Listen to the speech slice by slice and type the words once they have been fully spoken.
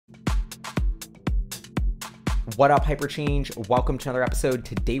What up, Hyperchange? Welcome to another episode.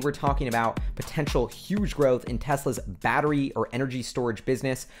 Today we're talking about potential huge growth in Tesla's battery or energy storage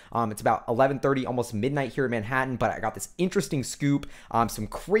business. It's about 11:30, almost midnight here in Manhattan, but I got this interesting scoop, some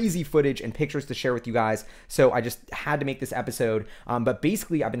crazy footage and pictures to share with you guys. So I just had to make this episode. But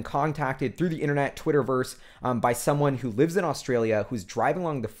basically, I've been contacted through the internet, Twitterverse, by someone who lives in Australia who's driving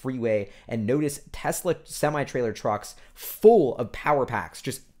along the freeway and noticed Tesla semi-trailer trucks full of power packs,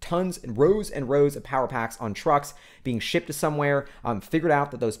 just tons and rows of power packs on trucks being shipped to somewhere. Figured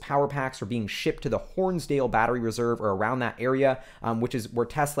out that those power packs are being shipped to the Hornsdale Battery Reserve or around that area, which is where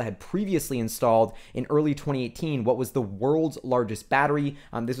Tesla had previously installed in early 2018 what was the world's largest battery.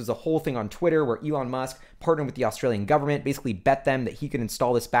 This was a whole thing on Twitter where Elon Musk partnered with the Australian government, basically bet them that he could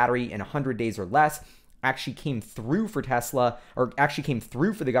install this battery in 100 days or less. Actually came through for Tesla, or actually came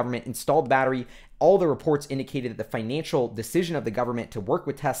through for the government, installed the battery. All the reports indicated that the financial decision of the government to work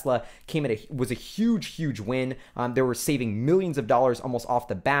with Tesla was a huge win. They were saving millions of dollars almost off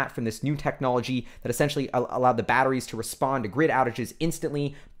the bat from this new technology that essentially allowed the batteries to respond to grid outages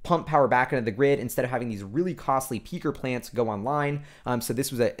instantly, pump power back into the grid instead of having these really costly peaker plants go online. So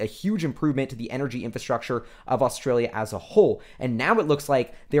this was a huge improvement to the energy infrastructure of Australia as a whole. And now it looks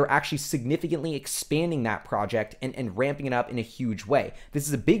like they're actually significantly expanding that project and ramping it up in a huge way. This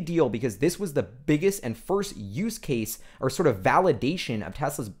is a big deal because this was the biggest and first use case or sort of validation of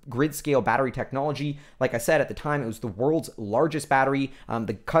Tesla's grid scale battery technology. Like I said, at the time, it was the world's largest battery.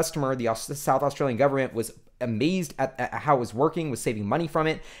 The customer, the South Australian government, was amazed at how it was working, was saving money from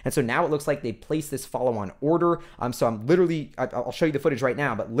it. And so now it looks like they placed this follow-on order. So I'll show you the footage right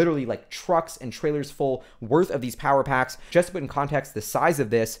now, but literally like trucks and trailers full worth of these power packs. Just to put in context the size of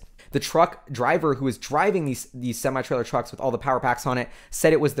this, the truck driver who was driving these semi-trailer trucks with all the power packs on it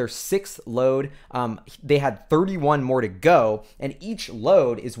said it was their 6th load. They had 31 more to go, and each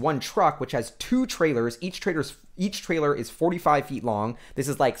load is one truck, which has 2 trailers. Each trailer is 45 feet long. This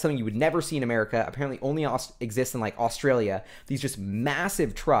is like something you would never see in America. Apparently only exists in like Australia. These just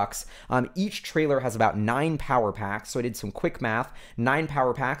massive trucks. Each trailer has about 9 power packs. So I did some quick math. 9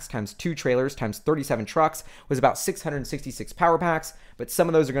 power packs times 2 trailers times 37 trucks was about 666 power packs. But some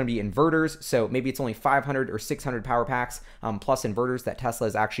of those are going to be inverters. So maybe it's only 500 or 600 power packs plus inverters that Tesla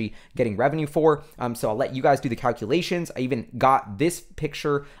is actually getting revenue for. So I'll let you guys do the calculations. I even got this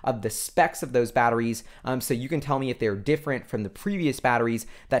picture of the specs of those batteries. So you can tell me if they're different from the previous batteries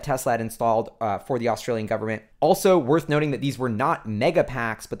that Tesla had installed for the Australian government. Also worth noting that these were not mega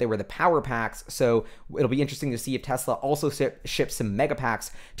packs, but they were the power packs. So it'll be interesting to see if Tesla also ships some mega packs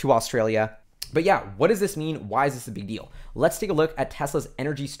to Australia. But yeah, what does this mean? Why is this a big deal? Let's take a look at Tesla's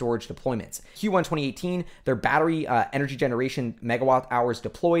energy storage deployments. Q1 2018, their battery energy generation megawatt hours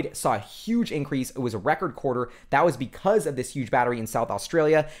deployed saw a huge increase. It was a record quarter. That was because of this huge battery in South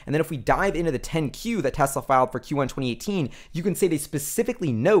Australia. And then if we dive into the 10Q that Tesla filed for Q1 2018, you can say they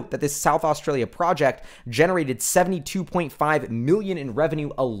specifically note that this South Australia project generated 72.5 million in revenue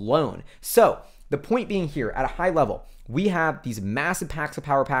alone. So the point being here, at a high level, we have these massive packs of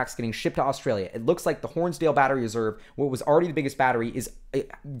power packs getting shipped to Australia. It looks like the Hornsdale Battery Reserve, what was already the biggest battery, is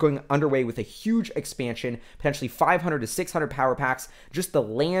going underway with a huge expansion, potentially 500 to 600 power packs. Just the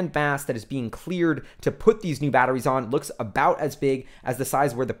land mass that is being cleared to put these new batteries on looks about as big as the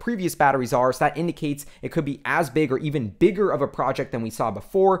size where the previous batteries are. So that indicates it could be as big or even bigger of a project than we saw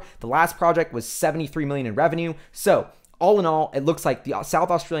before. The last project was 73 million in revenue. So all in all, it looks like the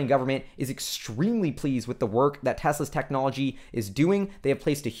South Australian government is extremely pleased with the work that Tesla's technology is doing. They have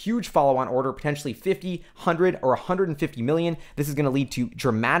placed a huge follow-on order, potentially 50, 100, or 150 million. This is going to lead to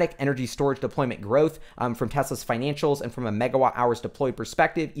dramatic energy storage deployment growth from Tesla's financials and from a megawatt hours deployed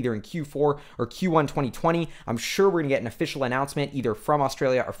perspective, either in Q4 or Q1 2020. I'm sure we're going to get an official announcement either from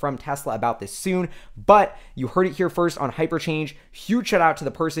Australia or from Tesla about this soon, but you heard it here first on Hyperchange. Huge shout out to the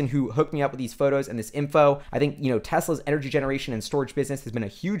person who hooked me up with these photos and this info. I think, Tesla's energy generation and storage business has been a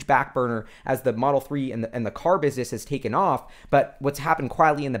huge back burner as the Model 3 and the car business has taken off. But what's happened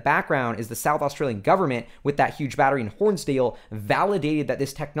quietly in the background is the South Australian government, with that huge battery in Hornsdale, validated that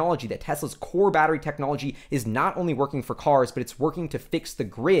this technology, that Tesla's core battery technology, is not only working for cars, but it's working to fix the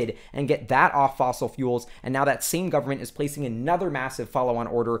grid and get that off fossil fuels. And now that same government is placing another massive follow-on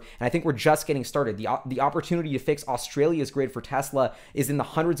order. And I think we're just getting started. The opportunity to fix Australia's grid for Tesla is in the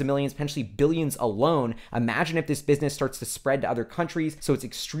hundreds of millions, potentially billions alone. Imagine if this business starts to spread to other countries. So it's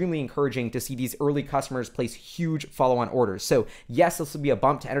extremely encouraging to see these early customers place huge follow-on orders. So yes, this will be a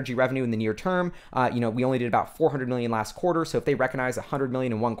bump to energy revenue in the near term. We only did about 400 million last quarter. So if they recognize 100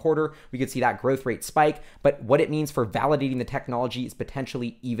 million in one quarter, we could see that growth rate spike. But what it means for validating the technology is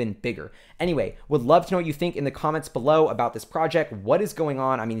potentially even bigger. Anyway, would love to know what you think in the comments below about this project. What is going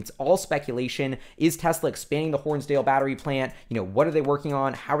on? I mean, it's all speculation. Is Tesla expanding the Hornsdale battery plant? What are they working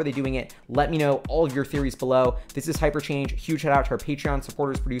on? How are they doing it? Let me know all of your theories below. This is Hyperchange. Huge shout out to our Patreon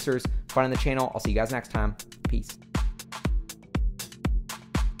supporters, producers, fun on the channel. I'll see you guys next time. Peace.